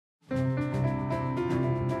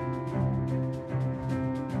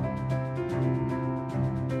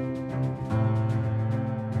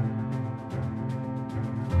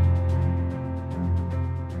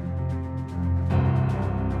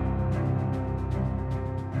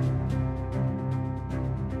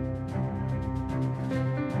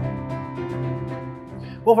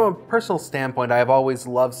Well, from a personal standpoint, I've always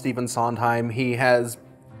loved Stephen Sondheim. He has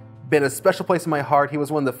been a special place in my heart. He was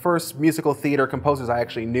one of the first musical theater composers I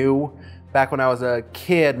actually knew. Back when I was a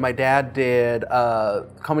kid, my dad did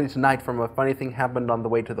Comedy Tonight from A Funny Thing Happened on the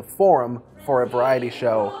Way to the Forum for a variety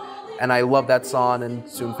show. And I loved that song and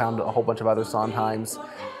soon found a whole bunch of other Sondheims.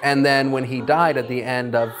 And then when he died at the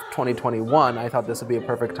end of 2021, I thought this would be a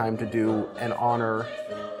perfect time to do an honor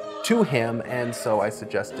to him, and so I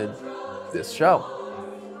suggested this show.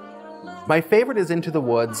 My favorite is Into the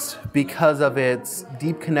Woods because of its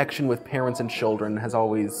deep connection with parents and children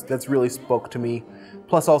that's really spoke to me.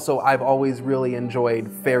 Plus also, I've always really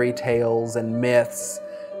enjoyed fairy tales and myths,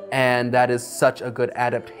 and that is such a good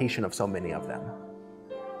adaptation of so many of them.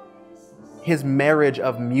 His marriage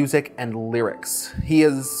of music and lyrics. He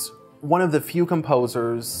is one of the few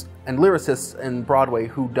composers and lyricists in Broadway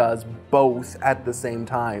who does both at the same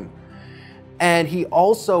time. And he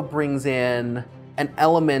also brings in an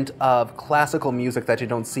element of classical music that you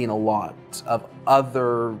don't see in a lot of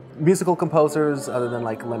other musical composers other than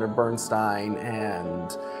like Leonard Bernstein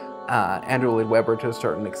and Andrew Lloyd Webber to a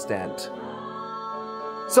certain extent.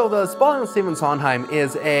 So the Spotlight on Stephen Sondheim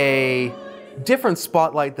is a different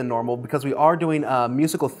spotlight than normal because we are doing a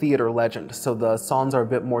musical theater legend. So the songs are a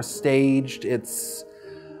bit more staged. It's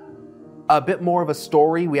a bit more of a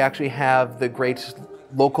story. We actually have the great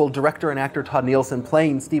local director and actor Todd Nielsen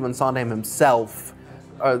playing Stephen Sondheim himself.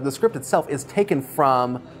 The script itself is taken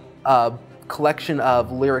from a collection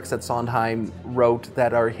of lyrics that Sondheim wrote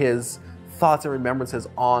that are his thoughts and remembrances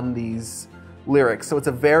on these lyrics. So it's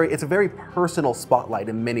a very personal spotlight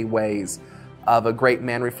in many ways of a great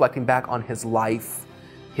man reflecting back on his life,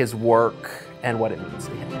 his work, and what it means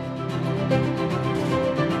to him.